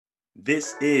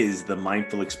This is the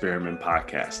Mindful Experiment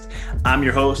Podcast. I'm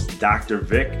your host, Dr.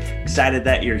 Vic. Excited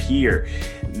that you're here.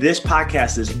 This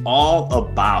podcast is all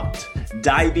about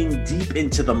diving deep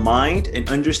into the mind and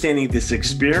understanding this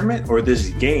experiment or this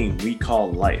game we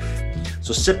call life.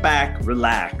 So sit back,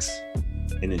 relax,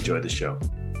 and enjoy the show.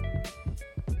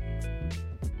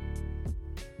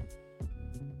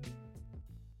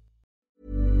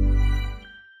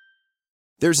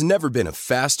 There's never been a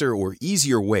faster or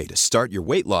easier way to start your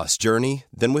weight loss journey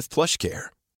than with PlushCare.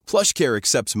 PlushCare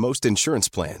accepts most insurance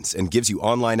plans and gives you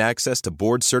online access to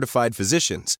board-certified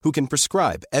physicians who can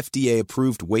prescribe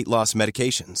FDA-approved weight loss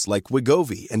medications like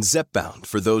Wegovy and Zepbound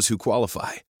for those who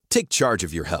qualify. Take charge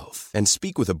of your health and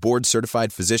speak with a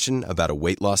board-certified physician about a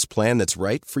weight loss plan that's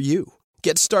right for you.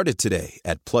 Get started today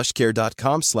at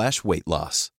plushcare.com/weight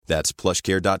loss. That's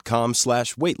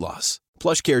plushcare.com/weight loss.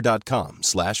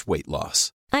 plushcare.com/weight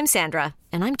loss. I'm Sandra,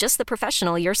 and I'm just the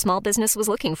professional your small business was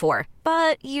looking for.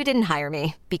 But you didn't hire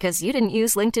me because you didn't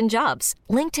use LinkedIn Jobs.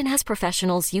 LinkedIn has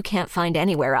professionals you can't find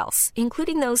anywhere else,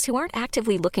 including those who aren't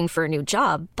actively looking for a new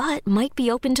job, but might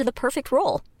be open to the perfect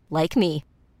role, like me.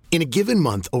 In a given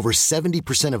month, over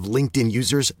 70% of LinkedIn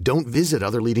users don't visit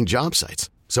other leading job sites.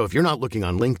 So if you're not looking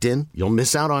on LinkedIn, you'll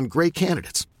miss out on great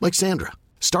candidates like Sandra.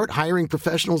 Start hiring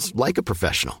professionals like a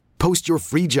professional. Post your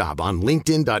free job on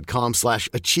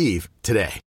linkedin.com/achieve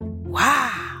today.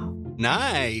 Wow.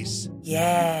 Nice.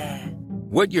 Yeah.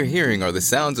 What you're hearing are the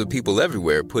sounds of people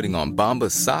everywhere putting on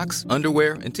Bombas socks,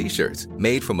 underwear, and T-shirts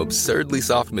made from absurdly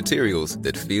soft materials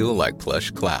that feel like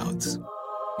plush clouds.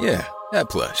 Yeah,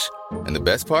 that plush. And the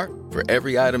best part? For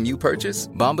every item you purchase,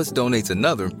 Bombas donates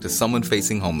another to someone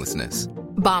facing homelessness.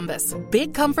 Bombas.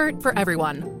 Big comfort for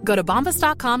everyone. Go to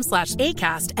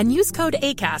bombas.com/ACAST and use code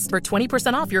ACAST for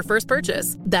 20% off your first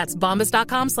purchase. That's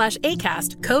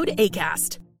bombas.com/ACAST. Code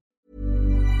ACAST.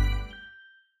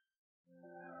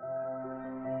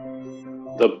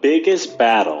 The biggest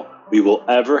battle we will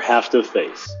ever have to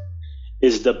face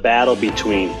is the battle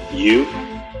between you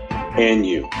and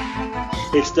you.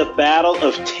 It's the battle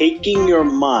of taking your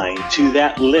mind to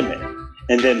that limit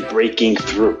and then breaking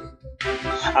through.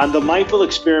 On the Mindful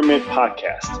Experiment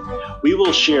podcast, we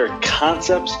will share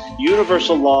concepts,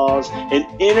 universal laws, and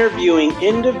interviewing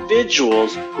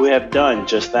individuals who have done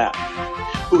just that,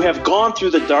 who have gone through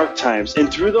the dark times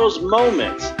and through those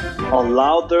moments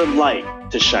allowed their light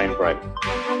to shine bright.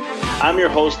 I'm your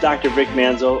host, Dr. Vic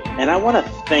Manzo, and I want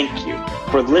to thank you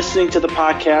for listening to the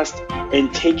podcast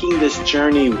and taking this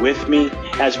journey with me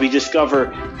as we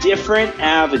discover different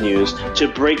avenues to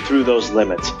break through those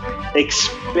limits,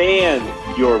 expand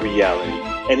your reality,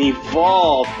 and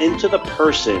evolve into the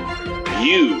person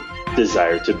you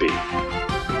desire to be.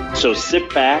 So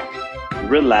sit back,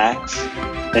 relax,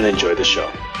 and enjoy the show.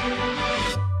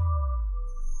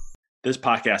 This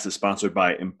podcast is sponsored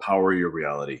by Empower Your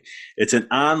Reality. It's an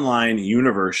online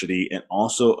university and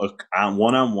also a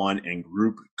one-on-one and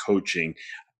group coaching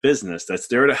business that's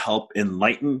there to help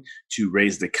enlighten, to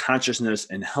raise the consciousness,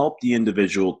 and help the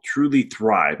individual truly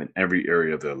thrive in every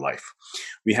area of their life.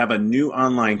 We have a new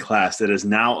online class that is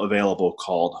now available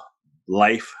called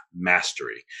Life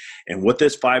Mastery. And what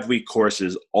this 5-week course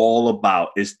is all about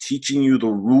is teaching you the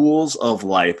rules of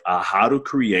life, how to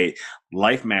create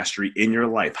life mastery in your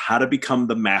life, how to become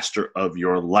the master of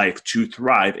your life to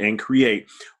thrive and create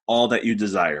all that you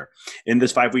desire. In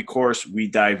this 5-week course, we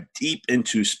dive deep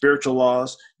into spiritual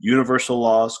laws, universal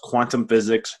laws, quantum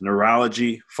physics,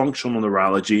 neurology, functional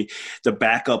neurology, to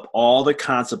back up all the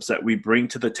concepts that we bring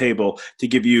to the table to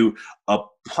give you a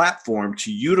platform to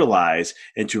utilize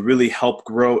and to really help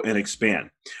grow and expand.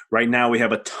 Right now, we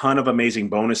have a ton of amazing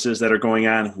bonuses that are going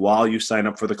on while you sign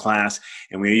up for the class,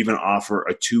 and we even offer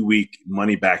a 2-week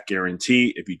money-back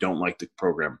guarantee if you don't like the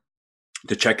program.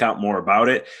 To check out more about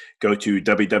it, go to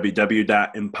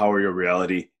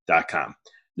www.empoweryourreality.com.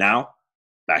 Now,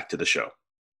 back to the show.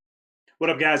 What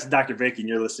up, guys? It's Dr. Vic, and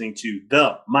you're listening to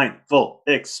The Mindful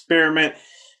Experiment.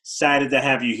 Excited to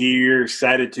have you here.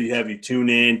 Excited to have you tune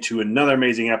in to another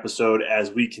amazing episode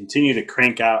as we continue to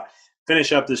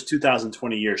finish up this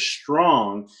 2020 year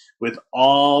strong with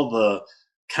all the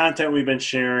content we've been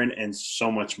sharing and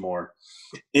so much more.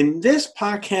 In this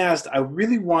podcast, I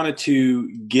really wanted to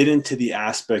get into the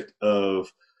aspect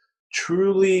of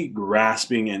truly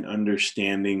grasping and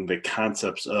understanding the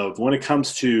concepts of when it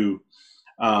comes to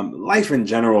life in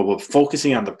general, but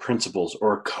focusing on the principles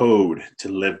or code to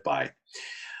live by.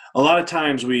 A lot of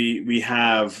times we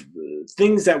have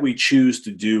things that we choose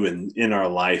to do in our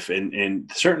life and in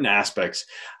certain aspects,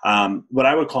 what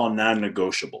I would call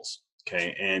non-negotiables.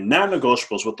 Okay. And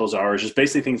non-negotiables, what those are is just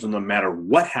basically things no matter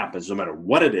what happens, no matter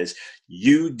what it is,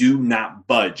 you do not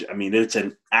budge. I mean, it's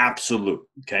an absolute.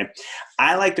 Okay.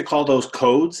 I like to call those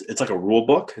codes. It's like a rule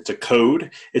book. It's a code.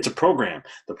 It's a program.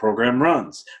 The program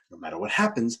runs. No matter what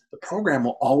happens, the program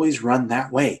will always run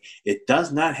that way. It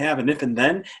does not have an if and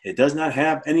then. It does not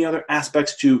have any other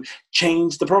aspects to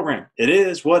change the program. It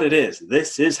is what it is.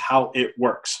 This is how it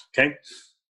works. Okay.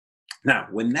 Now,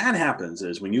 when that happens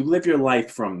is when you live your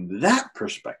life from that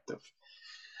perspective,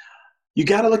 you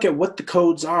got to look at what the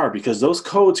codes are, because those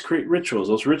codes create rituals.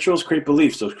 Those rituals create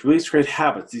beliefs. Those beliefs create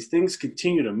habits. These things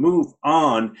continue to move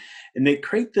on, and they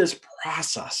create this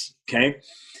process, okay?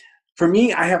 For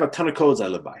me, I have a ton of codes I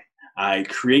live by. I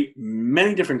create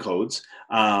many different codes.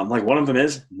 Like one of them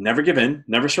is never give in,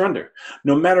 never surrender.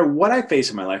 No matter what I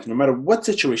face in my life, no matter what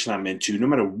situation I'm into, no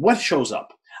matter what shows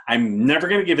up, I'm never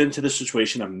going to give in to the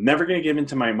situation. I'm never going to give in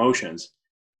to my emotions.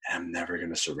 And I'm never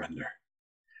going to surrender.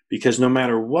 Because no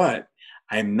matter what,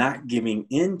 I'm not giving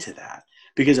in to that.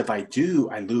 Because if I do,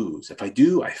 I lose. If I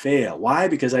do, I fail. Why?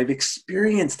 Because I've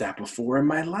experienced that before in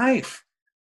my life.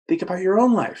 Think about your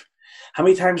own life. How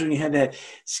many times when you had that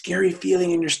scary feeling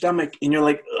in your stomach and you're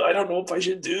like, I don't know if I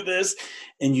should do this,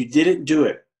 and you didn't do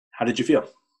it, how did you feel?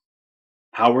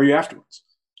 How were you afterwards?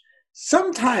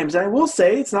 Sometimes, I will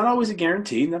say, it's not always a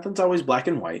guarantee. Nothing's always black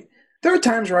and white. There are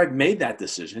times where I've made that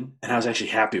decision and I was actually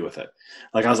happy with it.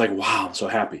 Like I was like, wow, I'm so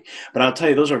happy. But I'll tell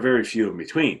you, those are very few in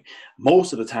between.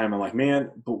 Most of the time I'm like,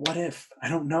 man, but what if? I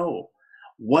don't know.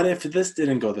 What if this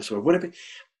didn't go this way? What if it,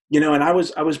 and I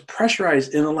was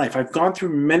pressurized in life. I've gone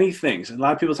through many things. A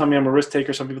lot of people tell me I'm a risk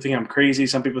taker. Some people think I'm crazy.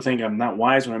 Some people think I'm not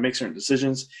wise when I make certain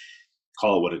decisions.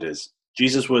 Call it what it is.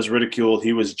 Jesus was ridiculed.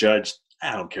 He was judged.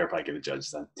 I don't care if I get a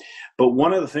judge then. But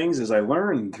one of the things is I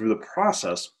learned through the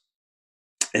process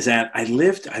is that I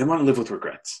didn't want to live with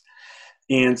regrets.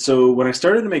 And so when I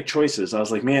started to make choices, I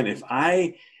was like, man, if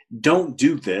I don't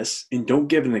do this and don't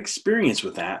give an experience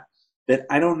with that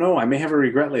I don't know, I may have a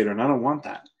regret later, and I don't want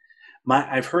that.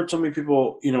 I've heard so many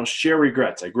people, share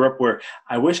regrets. I grew up where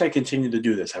I wish I continued to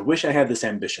do this. I wish I had this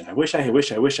ambition. I wish,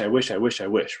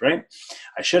 right?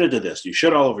 I should have did this. You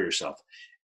should all over yourself.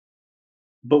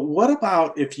 But what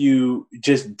about if you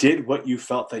just did what you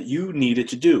felt that you needed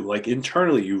to do? Like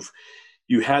internally,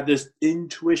 you had this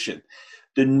intuition,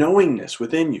 the knowingness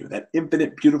within you, that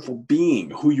infinite, beautiful being,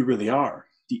 who you really are,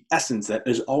 the essence that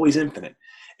is always infinite.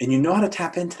 And you know how to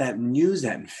tap into that and use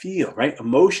that and feel, right?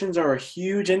 Emotions are a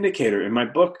huge indicator. In my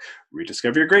book,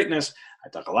 Rediscover Your Greatness, I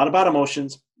talk a lot about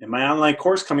emotions. In my online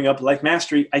course coming up, Life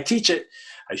Mastery, I teach it.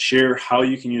 I share how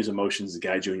you can use emotions to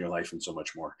guide you in your life and so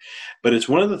much more. But it's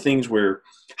one of the things where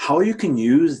how you can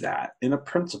use that in a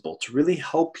principle to really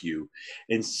help you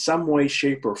in some way,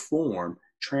 shape, or form,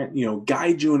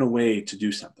 guide you in a way to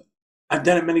do something. I've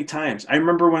done it many times. I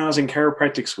remember when I was in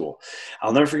chiropractic school.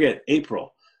 I'll never forget,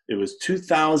 April. It was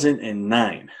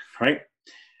 2009, right?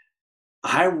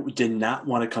 I did not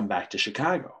want to come back to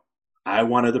Chicago. I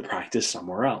wanted to practice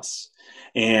somewhere else.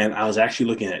 And I was actually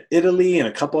looking at Italy and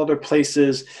a couple other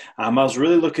places. I was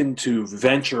really looking to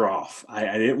venture off.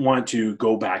 I didn't want to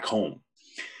go back home.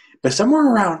 But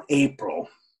somewhere around April,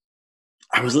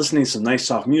 I was listening to some nice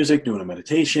soft music, doing a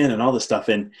meditation and all this stuff.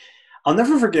 And I'll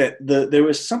never forget, there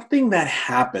was something that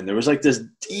happened. There was like this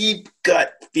deep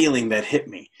gut feeling that hit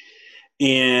me.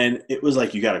 And it was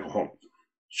like, you got to go home.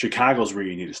 Chicago's where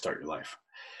you need to start your life.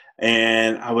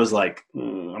 And I was like,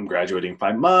 I'm graduating in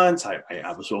 5 months. I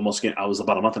was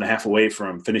about a month and a half away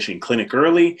from finishing clinic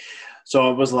early. So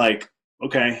I was like,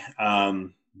 okay,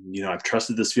 I've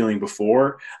trusted this feeling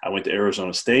before. I went to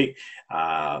Arizona State,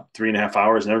 3.5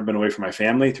 hours, never been away from my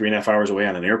family, 3.5 hours away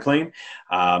on an airplane,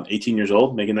 18 years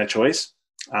old, making that choice.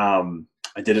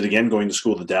 I did it again, going to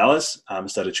school to Dallas,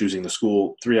 instead of choosing the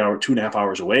school 2.5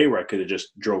 hours away, where I could have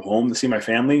just drove home to see my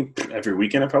family every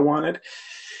weekend if I wanted.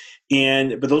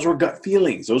 But those were gut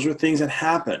feelings. Those were things that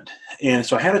happened. And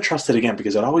so I had to trust it again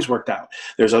because it always worked out.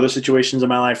 There's other situations in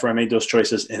my life where I made those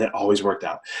choices and it always worked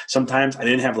out. Sometimes I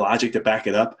didn't have logic to back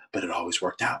it up, but it always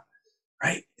worked out,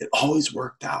 right? It always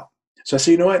worked out. So I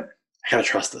said, you know what? I got to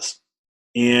trust this.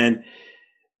 And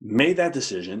made that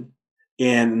decision.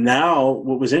 And now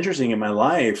what was interesting in my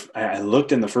life, I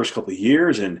looked in the first couple of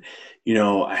years and,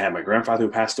 I had my grandfather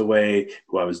who passed away,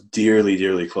 who I was dearly,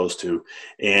 dearly close to.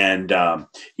 And,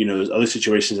 there's other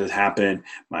situations that happened.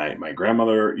 My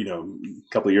grandmother, a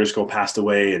couple of years ago passed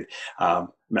away and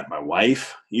met my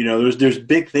wife. There's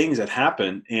big things that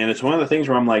happen. And it's one of the things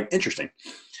where I'm like, interesting.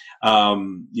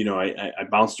 I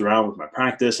bounced around with my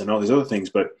practice and all these other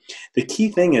things. But the key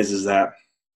thing is that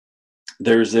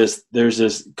there's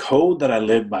this code that I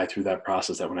live by through that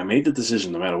process, that when I made the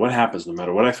decision, no matter what happens, no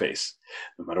matter what I face,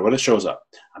 no matter what it shows up,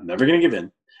 I'm never going to give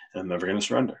in and I'm never going to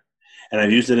surrender. And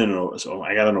I've used it so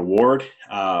I got an award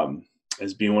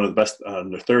as being one of the best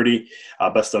under 30,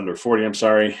 best under 40, I'm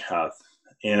sorry.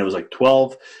 And it was like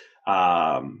 12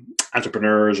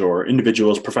 entrepreneurs or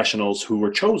individuals, professionals who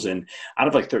were chosen out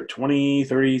of like 20,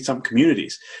 30 some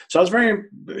communities. So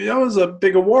that was a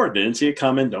big award. Didn't see it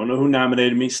coming. Don't know who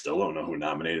nominated me. Still don't know who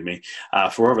nominated me.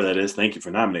 For whoever that is, thank you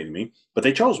for nominating me. But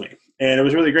they chose me. And it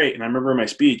was really great. And I remember in my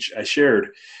speech, I shared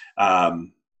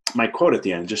my quote at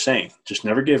the end, just saying, just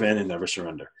never give in and never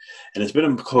surrender. And it's been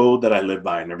a code that I live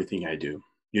by in everything I do.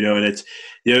 And it's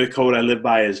the other code I live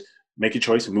by is make a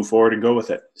choice and move forward and go with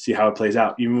it. See how it plays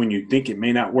out. Even when you think it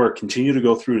may not work, continue to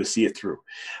go through to see it through.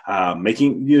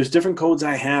 There's different codes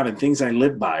I have and things I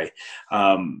live by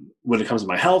when it comes to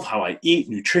my health, how I eat,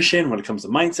 nutrition, when it comes to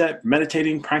mindset,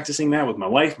 meditating, practicing that with my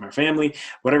wife, my family,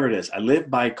 whatever it is. I live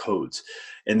by codes.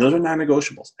 And those are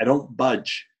non-negotiables. I don't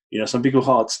budge. Some people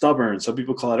call it stubborn. Some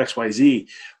people call it XYZ.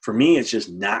 For me, it's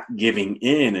just not giving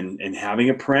in and having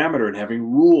a parameter and having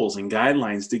rules and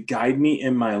guidelines to guide me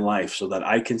in my life so that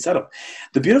I can set them.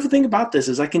 The beautiful thing about this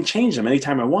is I can change them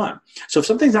anytime I want. So if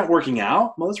something's not working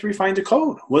out, well, let's refine the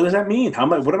code. What does that mean?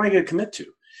 What am I going to commit to?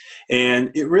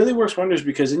 And it really works wonders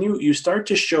because then you start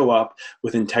to show up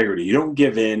with integrity. You don't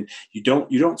give in. You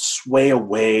don't sway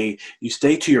away. You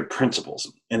stay to your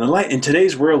principles. And in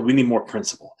today's world, we need more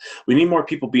principle. We need more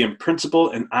people being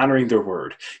principled and honoring their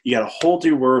word. You got to hold to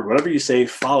your word. Whatever you say,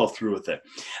 follow through with it.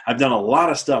 I've done a lot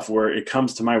of stuff where it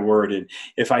comes to my word. And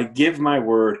if I give my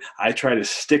word, I try to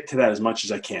stick to that as much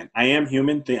as I can. I am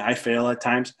human. I fail at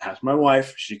times. Ask my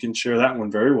wife. She can share that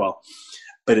one very well.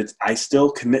 But I still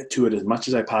commit to it as much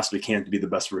as I possibly can to be the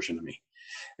best version of me.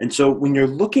 And so when you're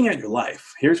looking at your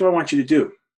life, here's what I want you to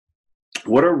do.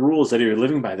 What are rules that you're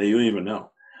living by that you don't even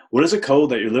know? What is a code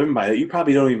that you're living by that you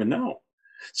probably don't even know?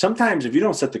 Sometimes if you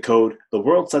don't set the code, the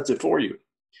world sets it for you.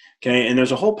 Okay, and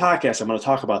there's a whole podcast I'm going to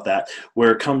talk about that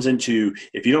where it comes into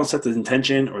if you don't set the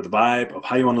intention or the vibe of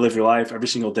how you want to live your life every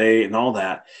single day and all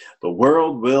that, the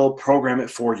world will program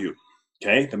it for you.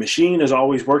 Okay, the machine is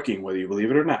always working whether you believe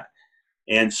it or not.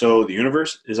 And so the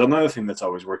universe is another thing that's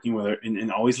always working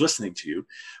and always listening to you.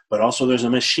 But also there's a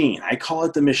machine. I call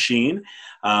it the machine.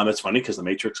 It's funny because the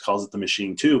Matrix calls it the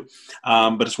machine too.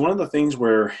 But it's one of the things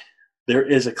where there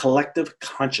is a collective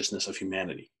consciousness of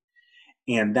humanity.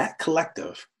 And that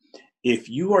collective, if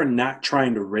you are not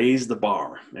trying to raise the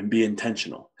bar and be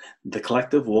intentional, the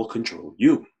collective will control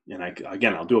you. And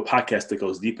I'll do a podcast that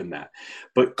goes deep in that.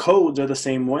 But codes are the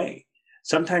same way.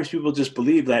 Sometimes people just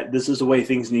believe that this is the way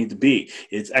things need to be.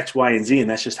 It's X, Y, and Z, and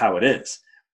that's just how it is.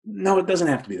 No, it doesn't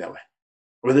have to be that way.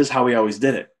 Or this is how we always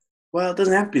did it. Well, it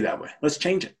doesn't have to be that way. Let's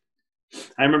change it.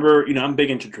 I remember, I'm big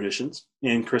into traditions,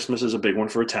 and Christmas is a big one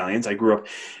for Italians. I grew up,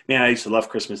 I used to love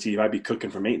Christmas Eve. I'd be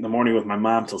cooking from 8 a.m. with my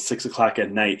mom till 6 o'clock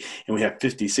at night, and we had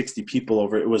 50, 60 people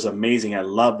over. It was amazing. I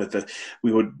loved it.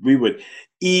 We would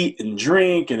eat and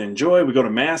drink and enjoy. We go to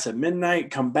mass at midnight,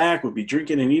 come back, we'd be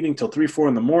drinking and eating till 3, 4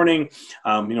 in the morning.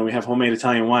 We have homemade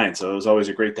Italian wine, so it was always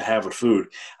a great to have with food.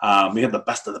 We had the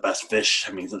best of the best fish.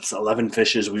 It's 11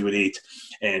 fishes we would eat,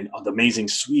 and the amazing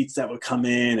sweets that would come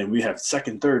in, and we have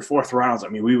second, third, fourth rounds.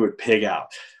 We would pig out,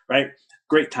 right?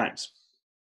 Great times.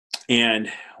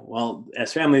 And well,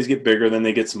 as families get bigger, then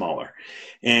they get smaller.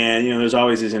 And, there's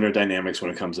always these inner dynamics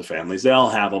when it comes to families. They all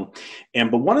have them.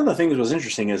 But one of the things that was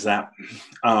interesting is that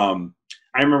I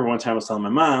remember one time I was telling my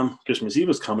mom, Christmas Eve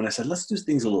was coming. I said, let's do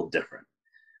things a little different.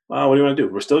 Well, what do you want to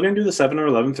do? We're still going to do the 7 or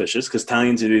 11 fishes because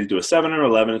Italians either do a 7 or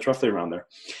 11. It's roughly around there.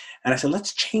 And I said,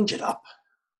 let's change it up.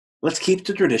 Let's keep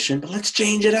the tradition, but let's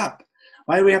change it up.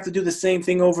 Why do we have to do the same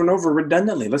thing over and over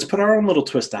redundantly? Let's put our own little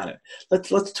twist on it.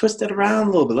 Let's twist it around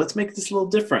a little bit. Let's make this a little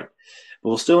different. But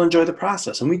we'll still enjoy the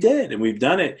process. And we did, and we've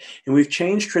done it. And we've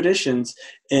changed traditions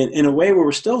in a way where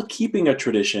we're still keeping a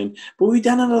tradition, but we've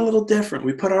done it a little different.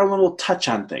 We put our little touch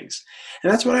on things.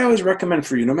 And that's what I always recommend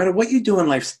for you. No matter what you do in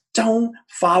life, don't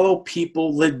follow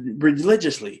people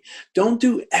religiously. Don't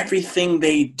do everything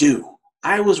they do.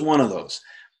 I was one of those.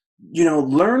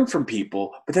 Learn from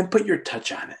people, but then put your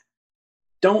touch on it.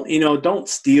 Don't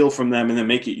steal from them and then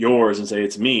make it yours and say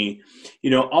it's me.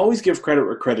 Always give credit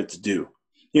where credit's due.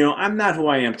 I'm not who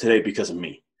I am today because of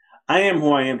me. I am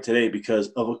who I am today because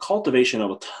of a cultivation of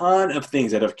a ton of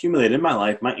things that have accumulated in my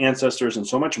life, my ancestors, and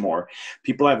so much more.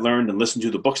 People I've learned and listened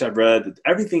to, the books I've read,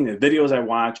 everything, the videos I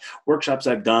watch, workshops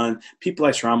I've done, people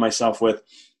I surround myself with.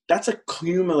 That's a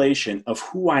accumulation of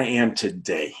who I am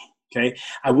today. Okay,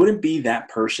 I wouldn't be that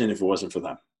person if it wasn't for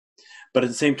them. But at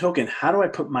the same token, how do I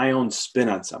put my own spin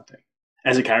on something?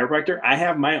 As a chiropractor, I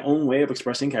have my own way of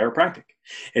expressing chiropractic.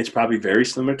 It's probably very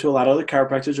similar to a lot of other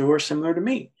chiropractors who are similar to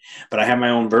me, but I have my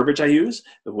own verbiage I use,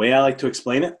 the way I like to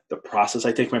explain it, the process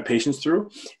I take my patients through.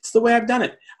 It's the way I've done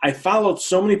it. I followed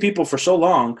so many people for so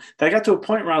long that I got to a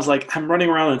point where I was like, I'm running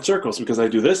around in circles because I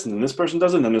do this and then this person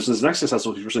does it, and then there's this next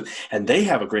successful person and they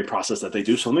have a great process that they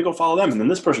do, so let me go follow them, and then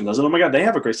this person does it. Oh my God, they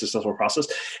have a great successful process,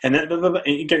 and then and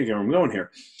you get where I'm going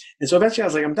here. And so eventually I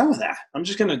was like, I'm done with that. I'm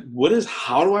just going to,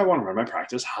 how do I want to run my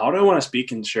practice? How do I want to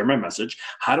speak and share my message?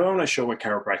 How do I want to show what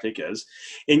chiropractic is?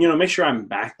 And, make sure I'm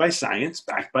backed by science,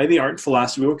 backed by the art and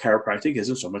philosophy of what chiropractic is,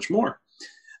 and so much more.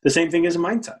 The same thing as a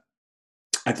mindset.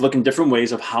 I have to look in different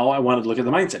ways of how I want to look at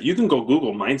the mindset. You can go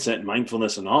Google mindset and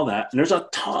mindfulness and all that. And there's a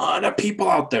ton of people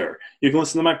out there. You can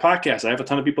listen to my podcast. I have a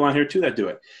ton of people on here too that do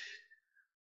it.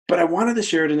 But I wanted to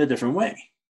share it in a different way.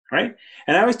 Right.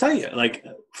 And I always tell you, like,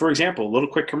 for example, a little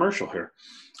quick commercial here.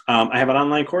 I have an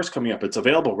online course coming up. It's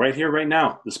available right here, right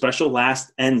now. The special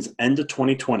ends end of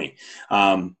 2020.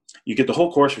 You get the whole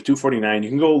course for $249. You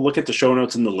can go look at the show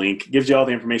notes and the link. It gives you all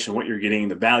the information, what you're getting,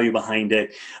 the value behind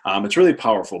it. It's really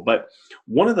powerful. But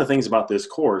one of the things about this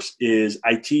course is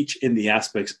I teach in the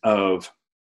aspects of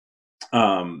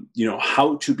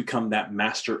how to become that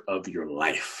master of your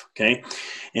life. Okay.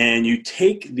 And you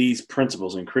take these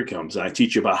principles and curriculums, and I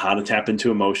teach you about how to tap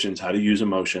into emotions, how to use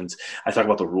emotions. I talk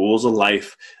about the rules of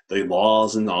life, the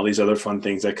laws, and all these other fun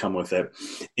things that come with it.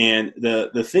 And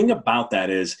the thing about that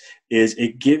is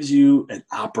it gives you an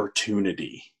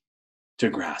opportunity to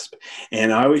grasp.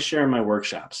 And I always share in my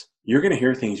workshops, you're going to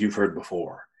hear things you've heard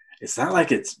before. It's not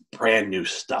like it's brand new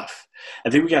stuff. I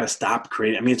think we got to stop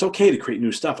creating. I mean, it's okay to create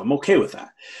new stuff. I'm okay with that.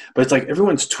 But it's like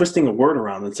everyone's twisting a word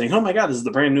around and saying, oh my God, this is the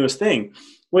brand newest thing,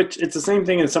 which it's the same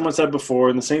thing that someone said before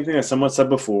and the same thing that someone said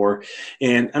before.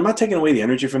 And I'm not taking away the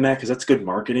energy from that because that's good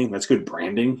marketing. That's good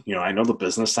branding. I know the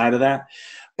business side of that.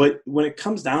 But when it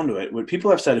comes down to it, what people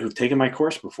have said who've taken my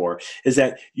course before is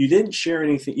that you didn't share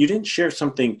anything. You didn't share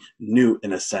something new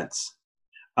in a sense.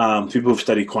 People who've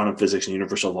studied quantum physics and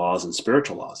universal laws and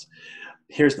spiritual laws.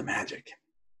 Here's the magic.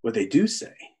 What they do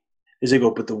say is they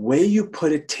go, but the way you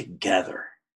put it together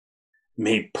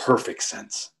made perfect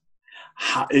sense.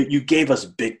 You gave us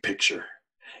big picture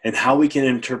and how we can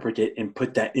interpret it and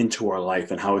put that into our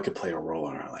life and how it could play a role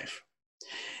in our life.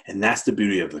 And that's the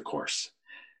beauty of the course.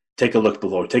 Take a look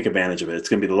below. Take advantage of it. It's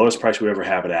going to be the lowest price we ever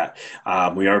have it at.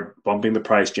 We are bumping the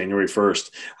price January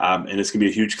 1st, and it's going to be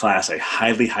a huge class. I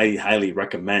highly, highly, highly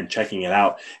recommend checking it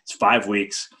out. It's 5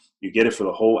 weeks. You get it for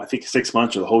the whole, I think, 6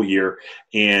 months or the whole year.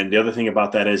 And the other thing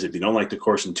about that is if you don't like the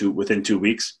course within 2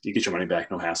 weeks, you get your money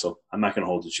back, no hassle. I'm not going to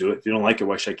hold you to it. If you don't like it,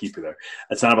 why should I keep you there?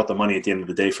 It's not about the money at the end of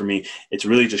the day for me. It's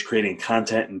really just creating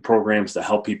content and programs to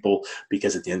help people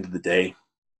because at the end of the day,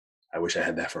 I wish I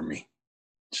had that for me.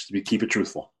 Just to keep it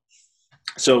truthful.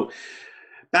 So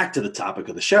back to the topic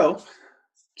of the show,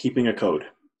 keeping a code.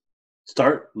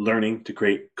 Start learning to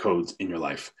create codes in your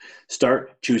life.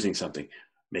 Start choosing something.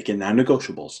 Make it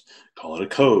non-negotiables. Call it a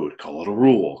code, call it a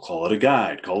rule, call it a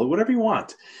guide, call it whatever you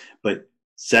want. But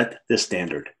set the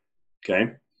standard,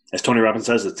 okay? As Tony Robbins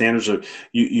says, the standards are,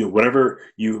 whatever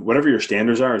your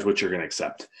standards are is what you're going to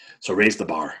accept. So raise the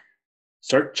bar.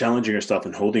 Start challenging yourself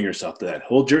and holding yourself to that.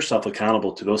 Hold yourself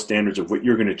accountable to those standards of what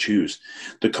you're going to choose,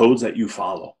 the codes that you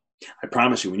follow. I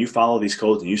promise you, when you follow these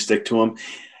codes and you stick to them,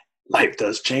 life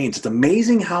does change. It's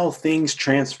amazing how things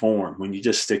transform when you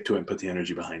just stick to it and put the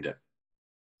energy behind it.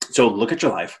 So look at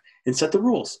your life and set the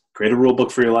rules. Create a rule book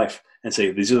for your life and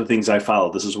say, these are the things I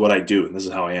follow. This is what I do. And this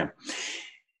is how I am.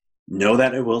 Know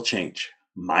that it will change.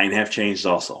 Mine have changed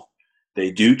also. They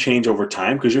do change over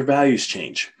time because your values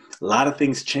change. A lot of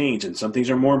things change and some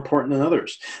things are more important than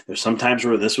others. There's some times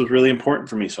where this was really important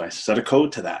for me, so I set a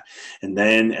code to that. And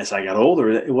then as I got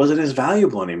older, it wasn't as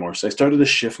valuable anymore. So I started to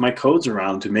shift my codes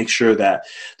around to make sure that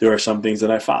there are some things that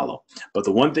I follow. But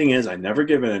the one thing is I never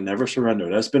give in and never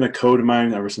surrender. That's been a code of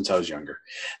mine ever since I was younger,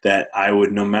 that I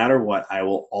would, no matter what, I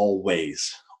will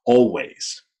always,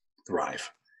 always thrive.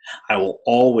 I will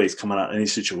always come out of any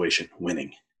situation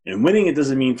winning. And winning, it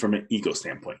doesn't mean from an ego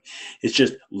standpoint. It's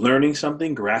just learning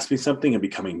something, grasping something, and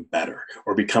becoming better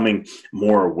or becoming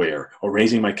more aware or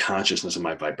raising my consciousness and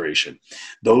my vibration.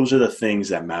 Those are the things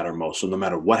that matter most. So no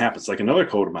matter what happens, like another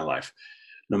code of my life,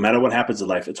 no matter what happens in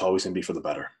life, it's always going to be for the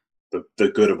better, the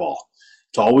good of all.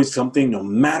 It's always something, no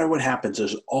matter what happens,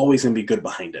 there's always going to be good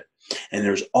behind it. And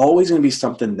there's always going to be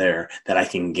something there that I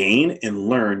can gain and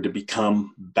learn to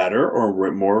become better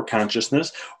or more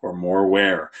consciousness or more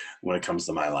aware when it comes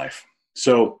to my life.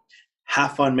 So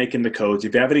have fun making the codes.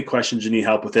 If you have any questions, you need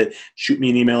help with it, shoot me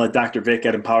an email at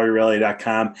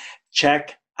drvic@empoweryourreality.com.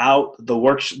 Check out the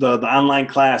online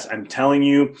class. I'm telling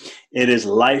you, it is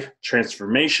life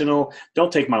transformational.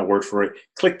 Don't take my word for it.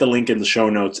 Click the link in the show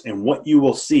notes, and what you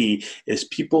will see is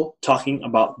people talking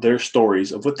about their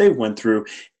stories of what they went through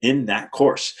in that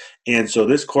course. And so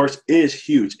this course is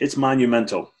huge. It's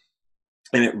monumental,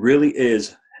 and it really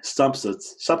is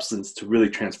substance to really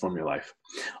transform your life.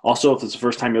 Also, if it's the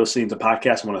first time you're listening to the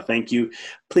podcast, I want to thank you.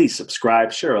 Please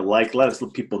subscribe, share a like, let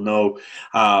people know.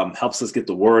 Helps us get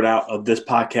the word out of this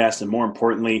podcast. And more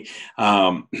importantly,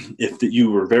 if you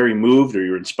were very moved or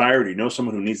you're inspired, or you know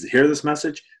someone who needs to hear this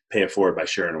message, pay it forward by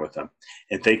sharing it with them.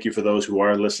 And thank you for those who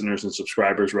are listeners and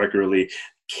subscribers regularly.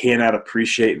 Cannot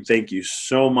appreciate and thank you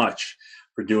so much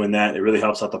for doing that. It really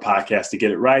helps out the podcast to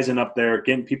get it rising up there,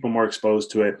 getting people more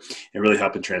exposed to it, and really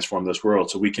helping transform this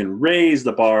world. So we can raise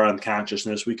the bar on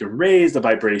consciousness. We can raise the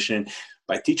vibration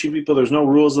by teaching people there's no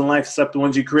rules in life except the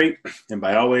ones you create. And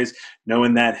by always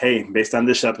knowing that, hey, based on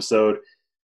this episode,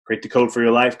 create the code for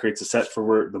your life, creates a set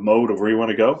for the mode of where you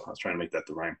want to go. I was trying to make that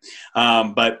the rhyme.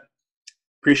 But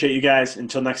appreciate you guys.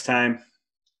 Until next time,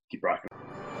 keep rocking.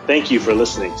 Thank you for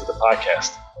listening to the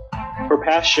podcast. For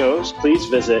past shows, please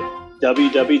visit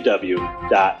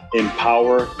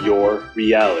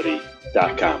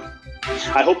www.empoweryourreality.com.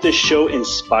 I hope this show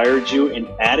inspired you and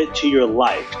added to your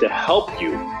life to help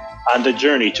you on the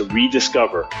journey to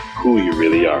rediscover who you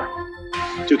really are.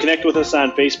 To connect with us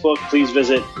on Facebook, please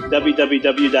visit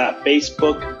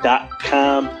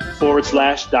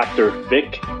www.facebook.com/Dr.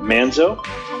 Vic Manzo.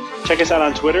 Check us out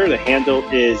on Twitter. The handle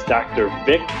is Dr.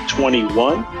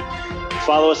 Vic21.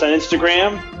 Follow us on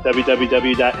Instagram,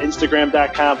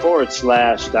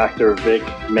 www.instagram.com/Dr. Vic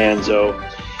Manzo.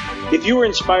 If you were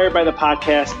inspired by the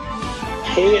podcast,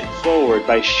 pay it forward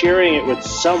by sharing it with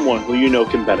someone who you know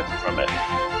can benefit from it.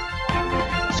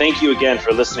 Thank you again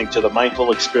for listening to the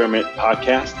Mindful Experiment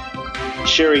podcast,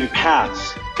 sharing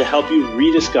paths to help you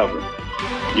rediscover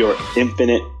your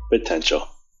infinite potential.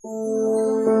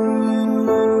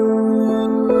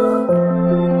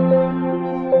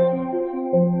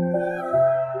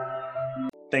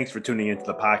 Thanks for tuning into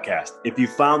the podcast. If you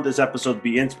found this episode to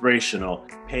be inspirational,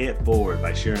 pay it forward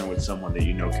by sharing with someone that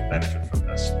you know can benefit from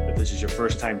this. If this is your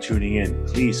first time tuning in,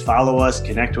 please follow us,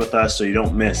 connect with us so you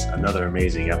don't miss another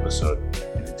amazing episode.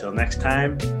 And until next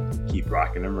time, keep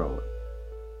rocking and rolling.